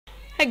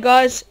Hey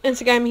guys,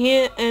 Instagame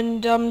here,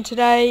 and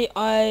today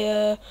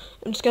I'm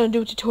just going to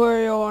do a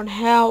tutorial on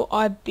how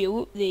I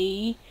built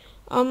the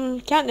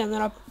countdown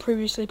that I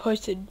previously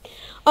posted.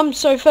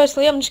 So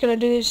firstly, I'm just going to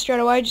do this straight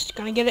away, just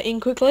going to get it in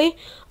quickly.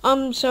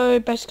 So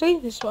basically,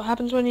 this is what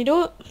happens when you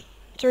do it.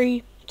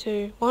 3,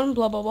 2, 1,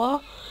 blah blah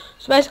blah.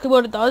 So basically,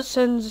 what it does,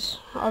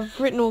 I've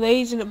written all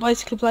these, and it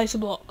basically places a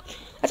block.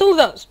 That's all it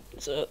does.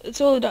 So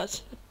it's all it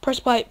does. Press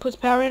play, it puts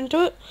power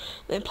into it,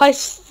 then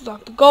place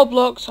like the gold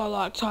block, so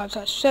like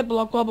type/set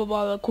block, blah blah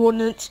blah, the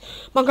coordinates,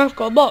 Minecraft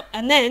gold block,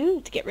 and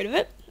then to get rid of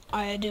it,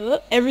 I do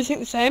it everything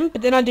the same,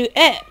 but then I do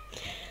air.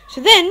 So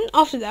then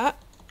after that,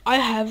 I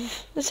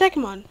have the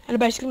second one, and it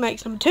basically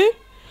makes number 2,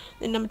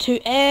 then number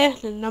 2 air,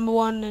 then number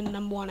 1, and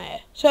number 1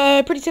 air.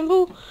 So pretty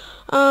simple.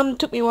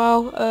 Took me a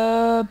while,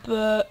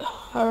 but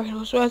I reckon it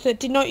was worth it.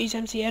 Did not use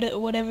MC Edit or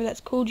whatever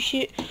that's called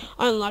shit.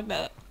 I don't like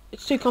that.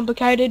 It's too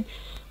complicated.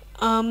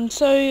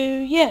 So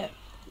yeah,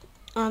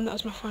 that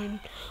was my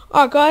phone.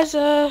 Alright guys,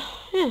 yeah,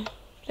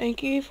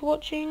 thank you for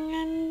watching,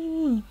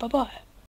 and bye bye.